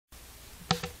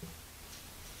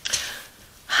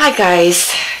Hi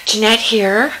guys, Jeanette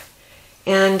here,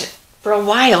 and for a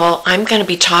while I'm going to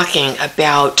be talking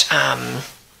about 10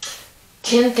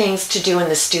 things to do in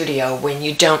the studio when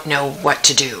you don't know what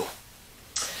to do.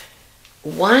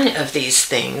 One of these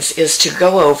things is to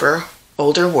go over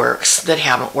older works that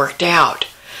haven't worked out.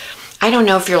 I don't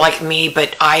know if you're like me,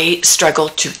 but I struggle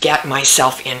to get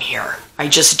myself in here. I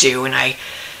just do, and I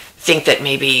think that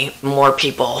maybe more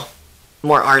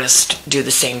artists do the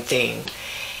same thing.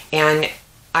 And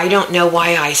I don't know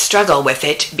why I struggle with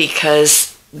it,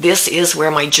 because this is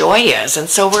where my joy is. And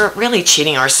so we're really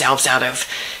cheating ourselves out of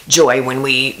joy when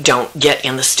we don't get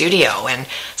in the studio. And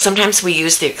sometimes we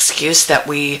use the excuse that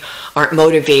we aren't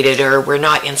motivated or we're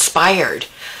not inspired.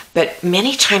 But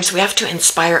many times we have to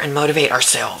inspire and motivate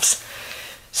ourselves.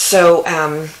 So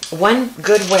one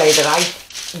good way that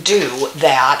I do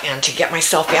that and to get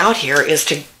myself out here is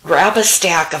to grab a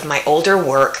stack of my older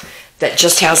work that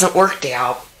just hasn't worked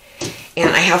out.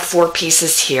 And I have 4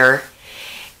 pieces here.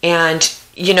 And,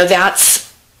 you know,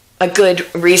 that's a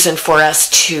good reason for us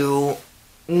to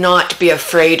not be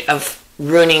afraid of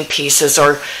ruining pieces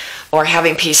or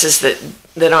having pieces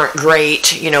that aren't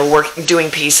great. You know, we're doing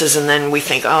pieces and then we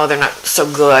think, oh, they're not so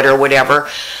good or whatever.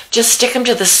 Just stick them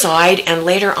to the side, and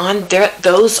later on,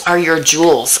 those are your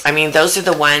jewels. I mean, those are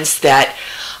the ones that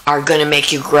are going to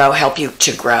make you grow, help you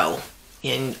to grow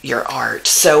in your art.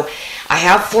 So I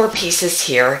have 4 pieces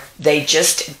here. They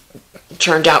just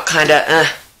turned out kind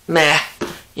of meh.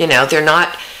 You know,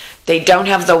 they don't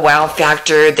have the wow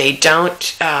factor. They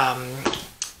don't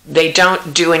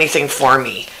do anything for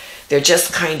me. They're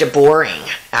just kind of boring,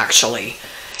 actually.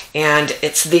 And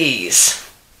it's these.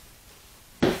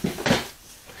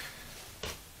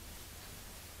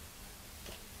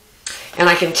 And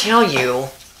I can tell you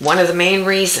one of the main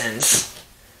reasons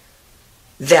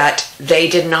that they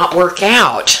did not work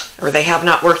out, or they have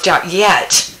not worked out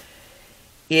yet,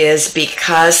 is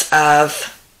because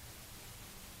of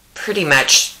pretty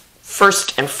much,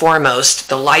 first and foremost,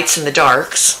 the lights and the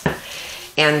darks,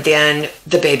 and then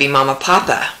the baby mama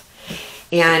papa.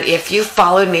 And if you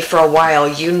followed me for a while,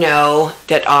 you know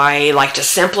that I like to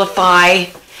simplify,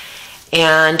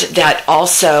 and that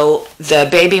also the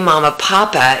baby mama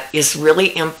papa is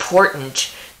really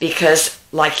important because,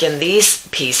 like in these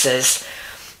pieces,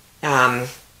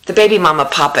 the baby mama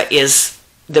papa is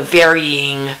the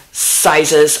varying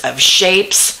sizes of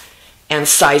shapes and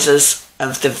sizes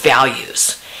of the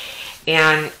values.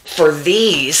 And for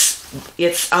these,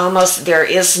 it's almost, there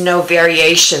is no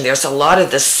variation. There's a lot of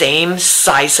the same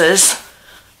sizes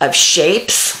of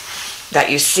shapes that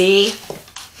you see,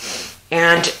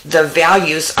 and the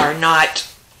values are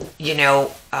not, you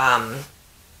know,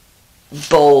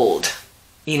 bold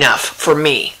enough for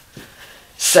me.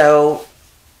 So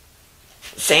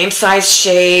same size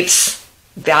shapes,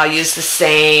 values the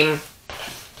same,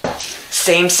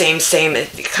 same.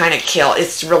 It kind of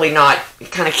it's really not,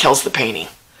 it kind of kills the painting.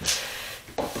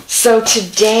 So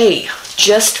today,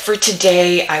 just for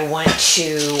today, I want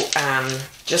to,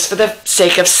 just for the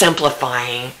sake of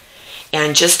simplifying,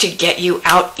 and just to get you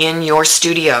out in your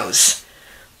studios,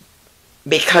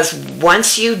 because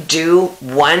once you do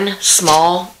one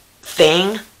small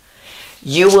thing,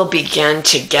 you will begin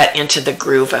to get into the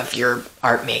groove of your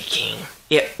art making.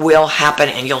 It will happen,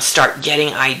 and you'll start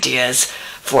getting ideas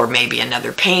for maybe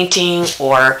another painting,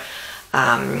 or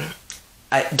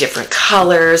different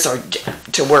colors, or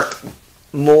to work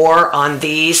more on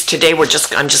these. Today I'm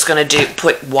just going to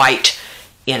put white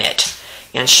in it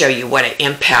and show you what an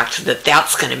impact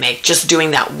that's going to make, just doing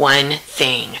that one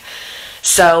thing.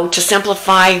 So to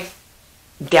simplify,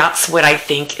 that's what I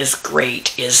think is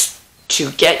great, is to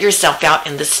get yourself out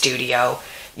in the studio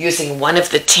using one of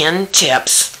the 10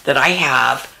 tips that I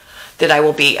have, that I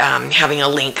will be having a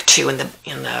link to in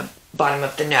the bottom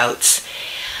of the notes,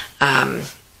 to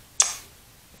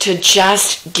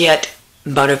just get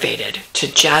motivated,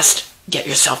 to just get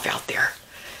yourself out there.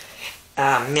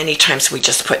 Many times we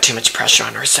just put too much pressure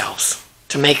on ourselves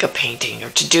to make a painting, or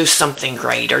to do something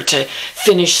great, or to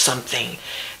finish something.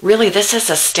 Really, this is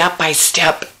a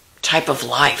step-by-step type of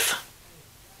life.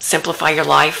 Simplify your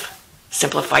life,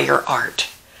 simplify your art.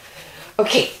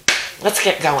 Okay, let's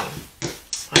get going.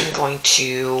 I'm going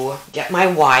to get my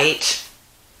white,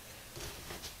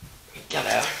 get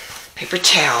a paper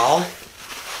towel,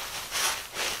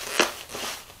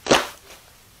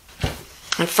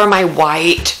 and for my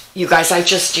white, you guys, I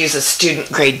just use a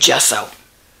student grade gesso.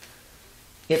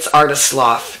 It's Artist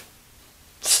Loft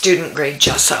student grade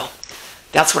gesso.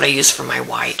 That's what I use for my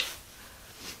white.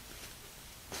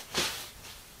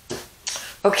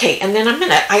 Okay, and then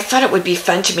I thought it would be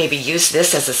fun to maybe use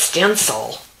this as a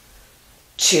stencil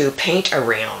to paint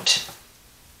around.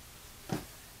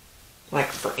 Like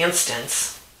for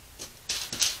instance,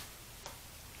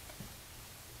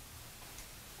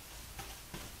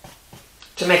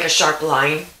 to make a sharp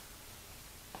line,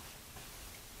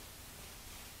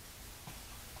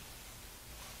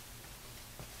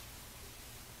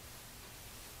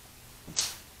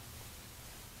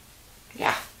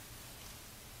 yeah.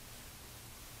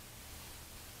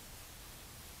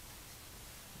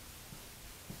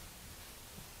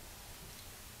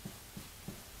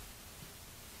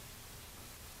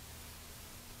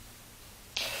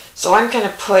 So I'm going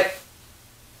to put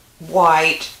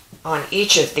white on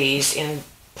each of these in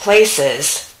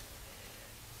places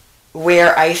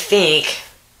where I think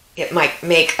it might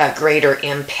make a greater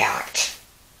impact.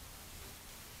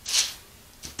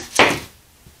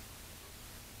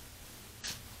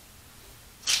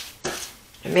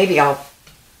 And maybe I'll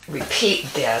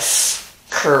repeat this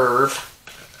curve.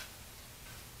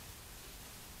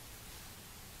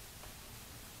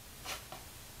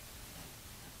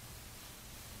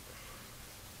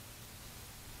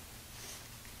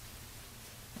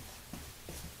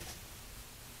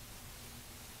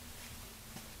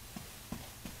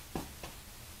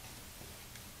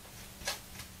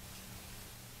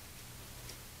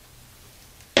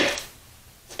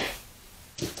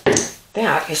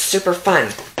 That is super fun.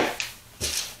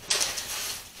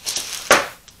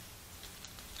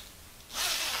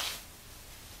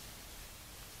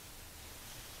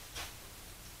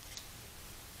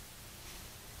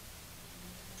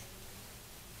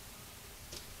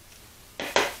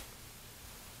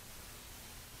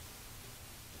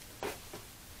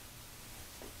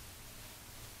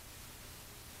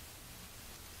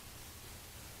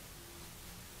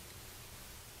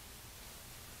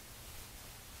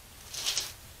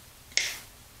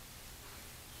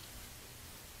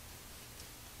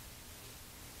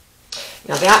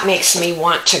 Now that makes me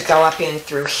want to go up in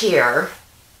through here.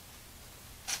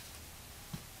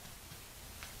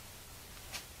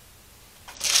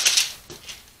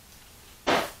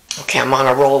 Okay, I'm on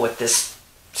a roll with this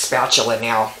spatula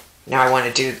now. Now I want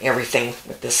to do everything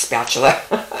with this spatula.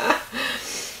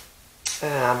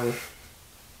 I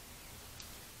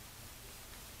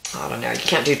don't know, you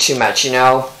can't do too much, you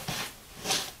know.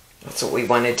 That's what we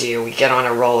want to do. We get on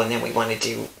a roll and then we want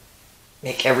to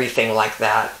make everything like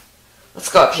that. Let's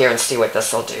go up here and see what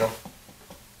this will do.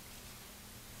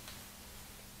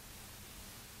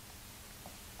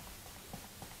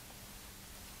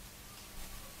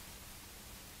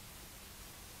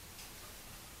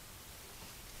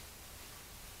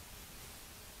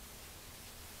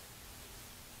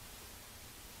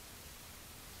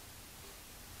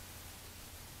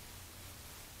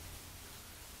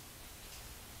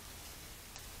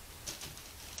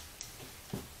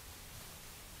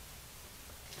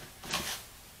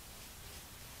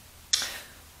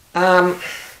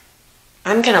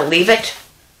 I'm going to leave it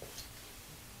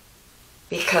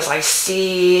because I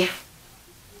see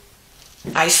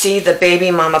the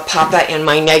baby mama papa in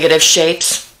my negative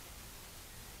shapes.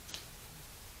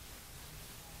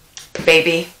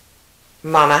 Baby,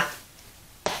 mama,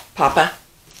 papa.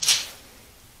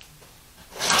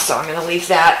 So I'm going to leave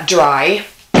that dry.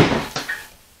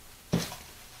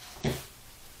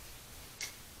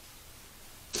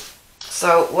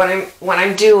 So what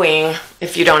I'm doing,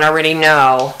 if you don't already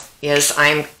know, is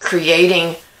I'm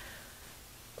creating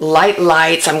light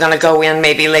lights. I'm going to go in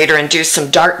maybe later and do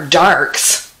some dark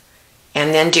darks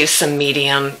and then do some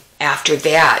medium after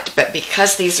that. But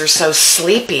because these are so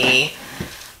sleepy,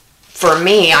 for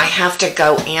me, I have to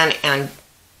go in and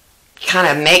kind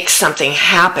of make something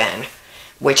happen,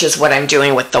 which is what I'm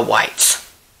doing with the whites.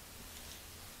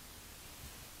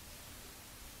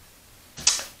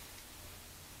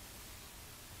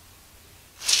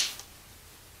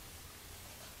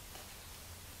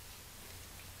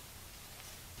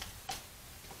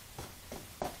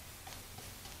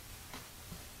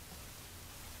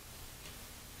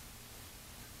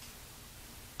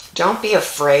 Don't be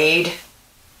afraid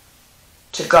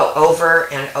to go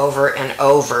over and over and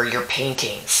over your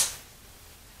paintings.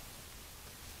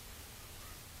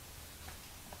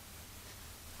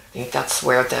 I think that's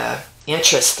where the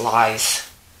interest lies.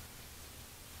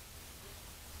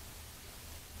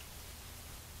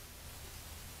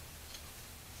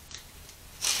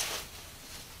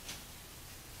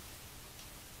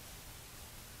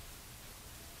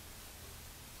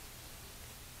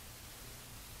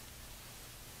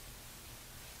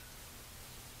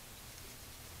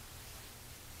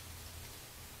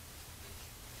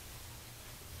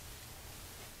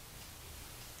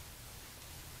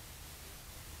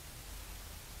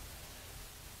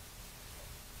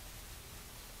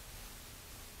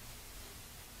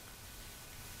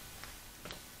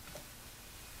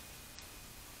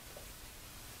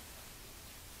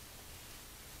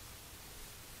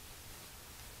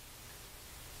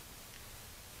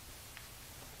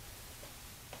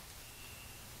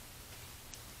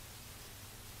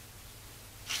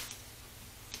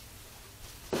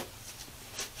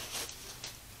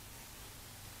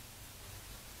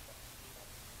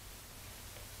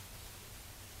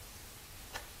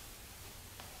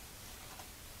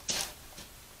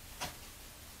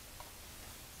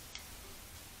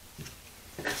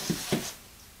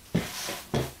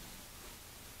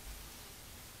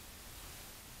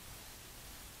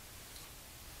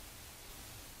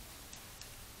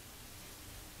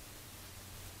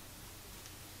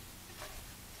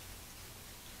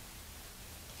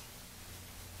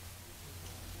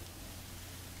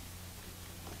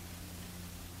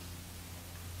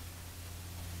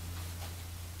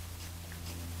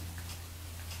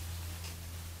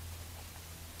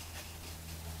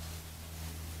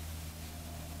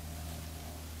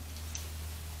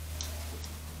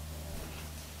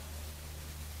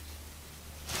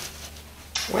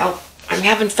 Well, I'm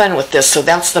having fun with this, so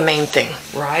that's the main thing,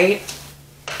 right?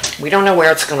 We don't know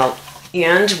where it's going to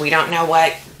end. We don't know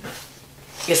what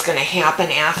is going to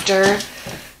happen after.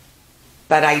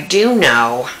 But I do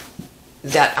know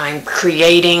that I'm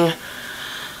creating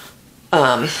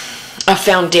a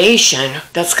foundation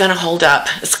that's going to hold up.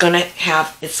 It's going to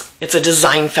have, it's a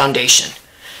design foundation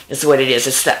is what it is.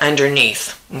 It's the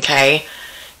underneath, okay?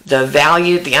 The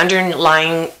value, the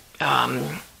underlying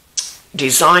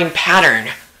design pattern,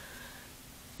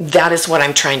 that is what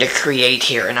I'm trying to create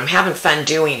here, and I'm having fun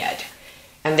doing it.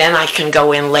 And then I can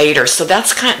go in later. So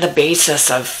that's kind of the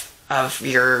basis of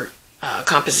your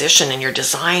composition and your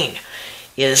design,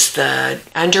 is the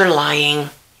underlying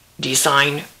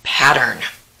design pattern,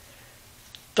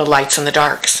 the lights and the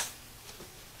darks.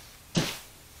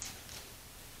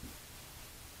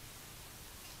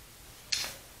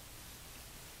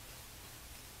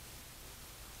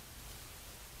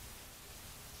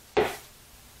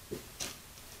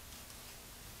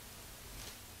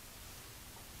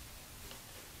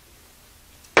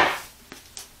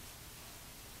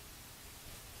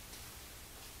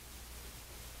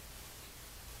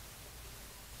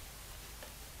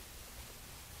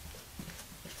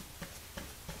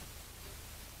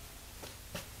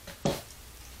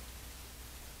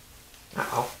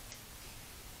 Uh-oh.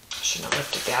 I shouldn't have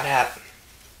lifted that up.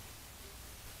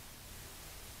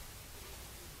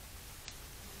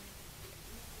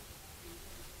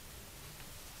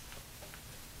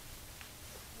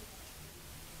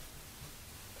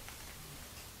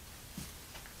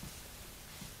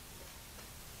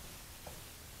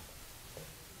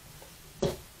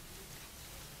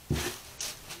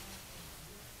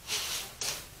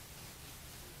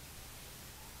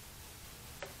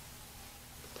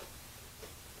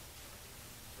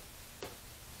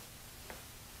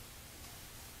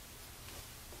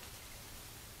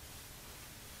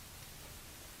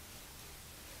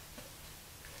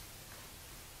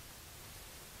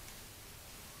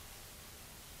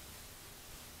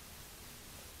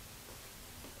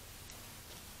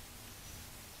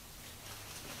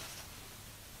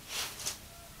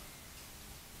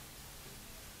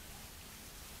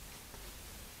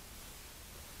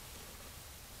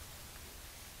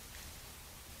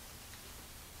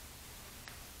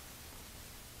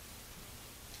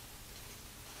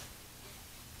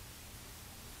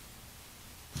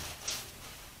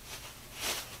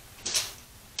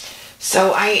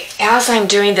 So as I'm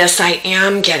doing this, I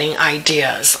am getting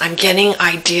ideas. I'm getting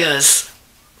ideas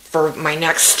for my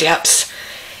next steps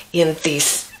in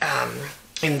these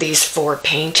 4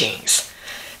 paintings.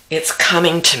 It's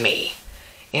coming to me,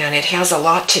 and it has a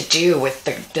lot to do with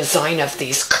the design of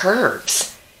these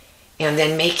curves, and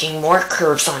then making more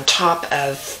curves on top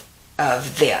of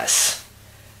this.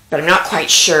 But I'm not quite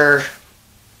sure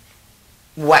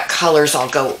what colors I'll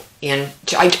go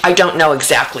into. I don't know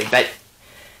exactly, but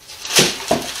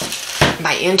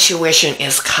my intuition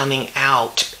is coming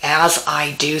out as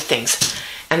I do things.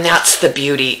 And that's the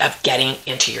beauty of getting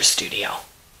into your studio,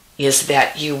 is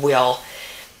that you will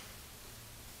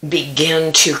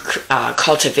begin to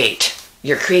cultivate.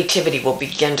 Your creativity will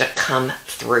begin to come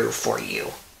through for you.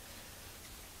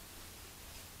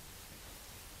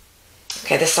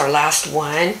 Okay, this is our last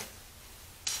one.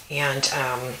 And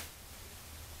I'm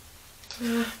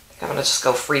going to just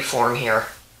go freeform here.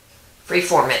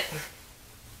 Freeform it.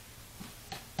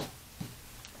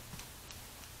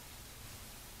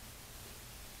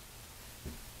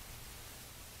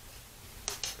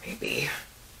 Maybe.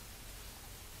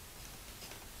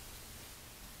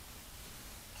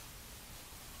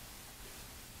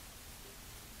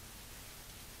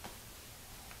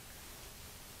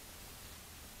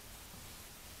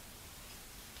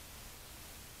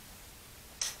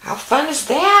 How fun is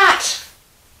that?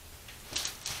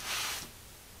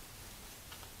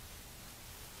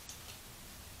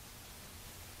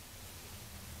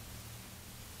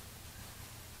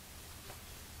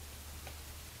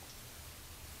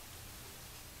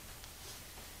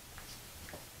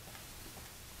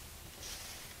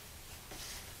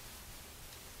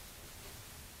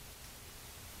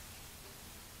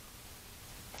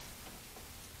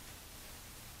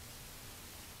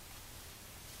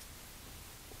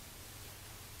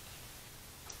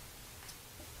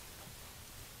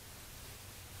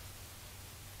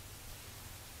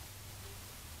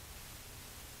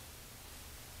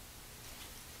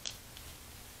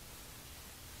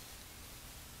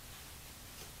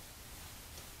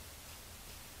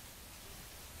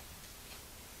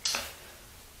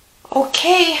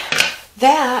 Okay,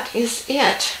 that is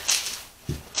it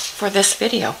for this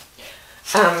video.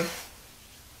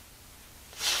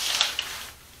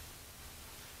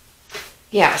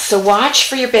 Yeah, so watch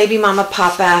for your baby mama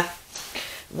papa.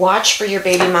 Watch for your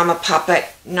baby mama papa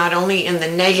not only in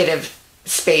the negative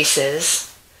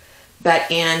spaces, but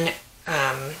in,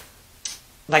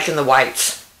 like in the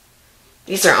whites.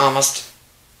 These are almost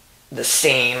the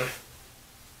same,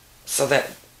 so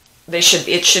that it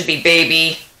should be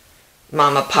baby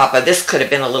mama papa. This could have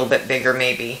been a little bit bigger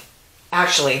maybe.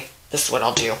 Actually, this is what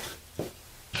I'll do.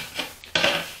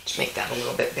 Just make that a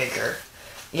little bit bigger.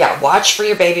 Yeah, watch for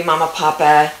your baby mama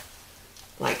papa.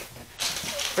 Like,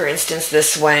 for instance,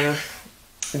 this one,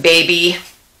 baby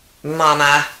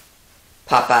mama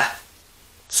papa.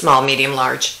 Small, medium,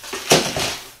 large.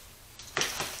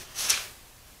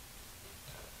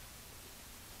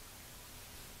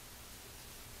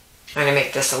 I'm going to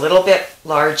make this a little bit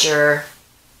larger.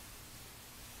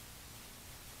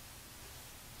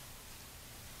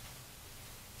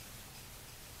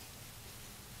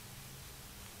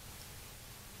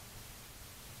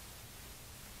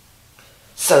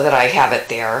 So that I have it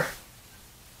there.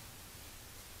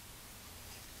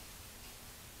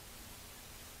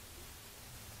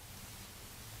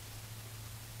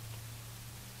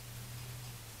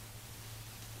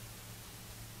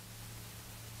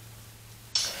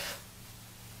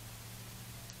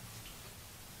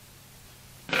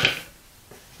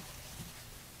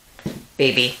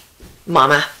 Baby,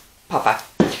 mama, papa.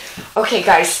 Okay,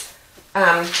 guys,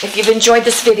 if you've enjoyed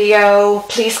this video,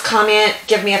 please comment,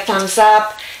 give me a thumbs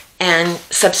up, and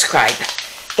subscribe.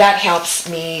 That helps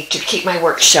me to keep my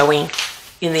work showing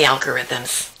in the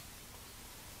algorithms.